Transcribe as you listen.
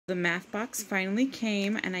The math box finally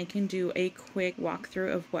came and I can do a quick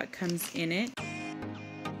walkthrough of what comes in it.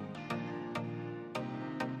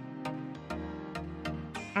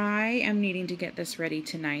 I am needing to get this ready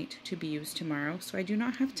tonight to be used tomorrow, so I do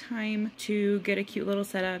not have time to get a cute little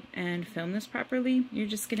setup and film this properly. You're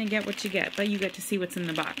just gonna get what you get, but you get to see what's in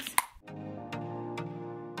the box.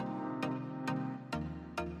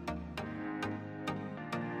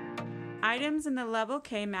 Items in the Level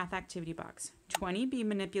K Math Activity Box: 20 bee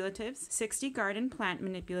manipulatives, 60 garden plant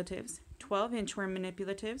manipulatives, 12 inchworm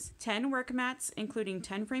manipulatives, 10 work mats, including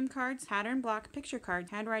 10 frame cards, pattern block picture card,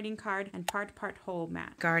 handwriting card, and part whole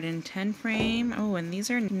mat. Garden 10 frame. Oh, and these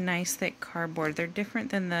are nice thick cardboard. They're different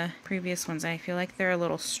than the previous ones. I feel like they're a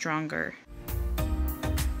little stronger.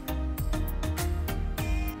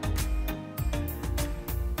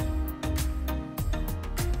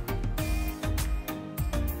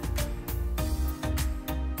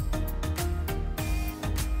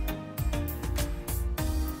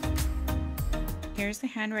 Here's the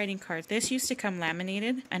handwriting card. This used to come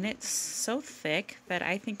laminated and it's so thick that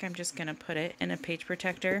I think I'm just gonna put it in a page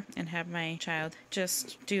protector and have my child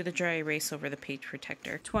just do the dry erase over the page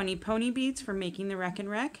protector. 20 pony beads for making the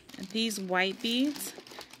Rekenrek. These white beads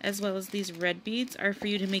as well as these red beads are for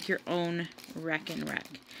you to make your own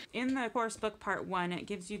Rekenrek. In the course book part 1, it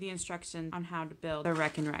gives you the instruction on how to build a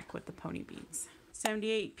Rekenrek with the pony beads.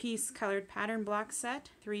 78-piece colored pattern block set,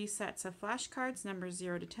 3 sets of flashcards numbers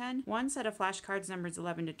 0 to 10, 1 set of flashcards numbers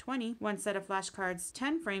 11 to 20, 1 set of flashcards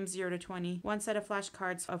 10 frames 0 to 20, 1 set of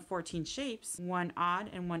flashcards of 14 shapes, 1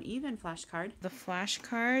 odd and 1 even flashcard. The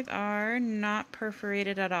flashcards are not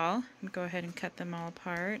perforated at all. Go ahead and cut them all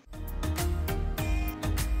apart.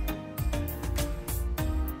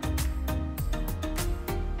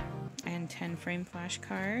 And 10 frame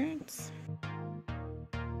flashcards.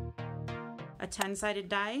 A 10-sided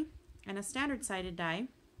die and a standard-sided die.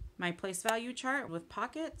 My place value chart with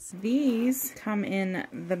pockets. These come in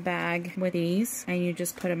the bag with these, and you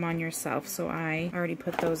just put them on yourself, so I already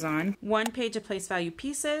put those on. 1 page of place value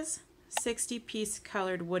pieces, 60-piece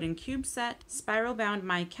colored wooden cube set, spiral bound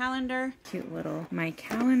my calendar, cute little my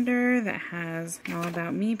calendar that has an all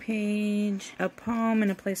about me page, a poem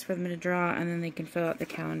and a place for them to draw, and then they can fill out the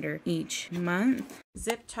calendar each month.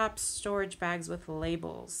 Zip top storage bags with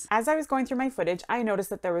labels. As I was going through my footage, I noticed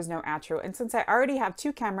that there was no outro, and since I already have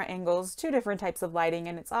 2 camera angles, 2 different types of lighting,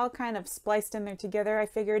 and it's all kind of spliced in there together, I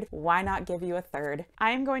figured, why not give you a third?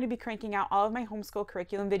 I am going to be cranking out all of my homeschool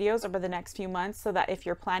curriculum videos over the next few months so that if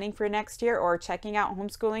you're planning for next year or checking out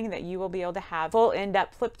homeschooling, that you will be able to have full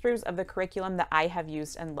in-depth flip-throughs of the curriculum that I have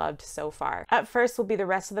used and loved so far. Up first will be the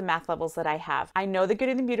rest of the math levels that I have. I know the Good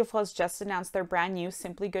and the Beautiful has just announced their brand new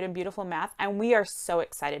Simply Good and Beautiful Math, and we are so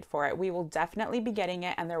excited for it. We will definitely be getting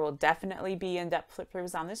it, and there will definitely be in-depth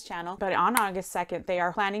flip-throughs on this channel. But on August 2nd, they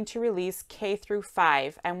are planning to release K through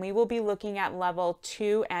 5, and we will be looking at level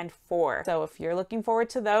 2 and 4. So if you're looking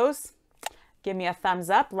forward to those, give me a thumbs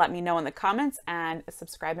up, let me know in the comments, and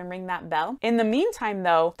subscribe and ring that bell. In the meantime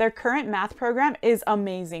though, their current math program is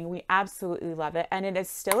amazing. We absolutely love it, and it is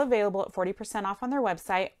still available at 40% off on their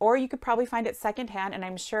website, or you could probably find it secondhand, and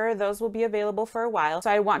I'm sure those will be available for a while.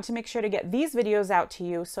 So I want to make sure to get these videos out to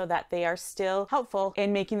you so that they are still helpful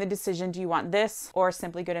in making the decision, do you want this or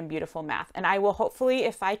Simply Good and Beautiful Math? And I will hopefully,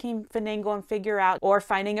 if I can finagle and figure out, or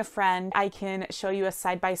finding a friend, I can show you a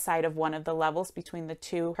side-by-side of one of the levels between the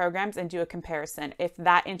 2 programs and do a comparison. If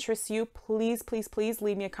that interests you, please, please, please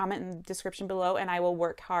leave me a comment in the description below, and I will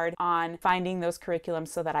work hard on finding those curriculums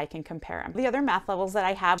so that I can compare them. The other math levels that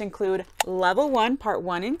I have include Level 1, Part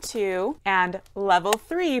 1 and 2, and Level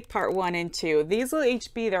 3, Part 1 and 2. These will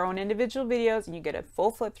each be their own individual videos, and you get a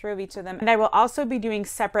full flip through of each of them. And I will also be doing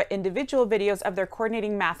separate individual videos of their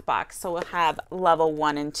coordinating math box. So we'll have Level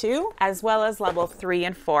 1 and 2, as well as Level 3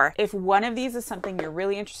 and 4. If one of these is something you're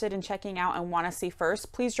really interested in checking out and want to see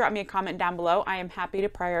first, please drop me a comment down below. I am happy to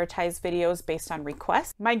prioritize videos based on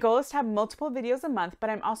requests. My goal is to have multiple videos a month, but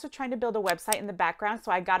I'm also trying to build a website in the background,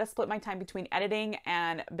 so I got to split my time between editing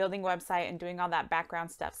and building a website and doing all that background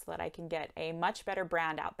stuff so that I can get a much better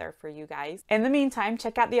brand out there for you guys. In the meantime,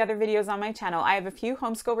 check out the other videos on my channel. I have a few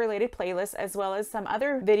homeschool related playlists, as well as some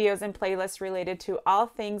other videos and playlists related to all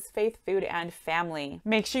things faith, food, and family.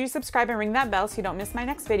 Make sure you subscribe and ring that bell so you don't miss my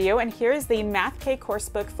next video. And here is the Math K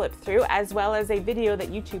coursebook flip through, as well as a video that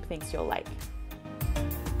YouTube thinks you'll like.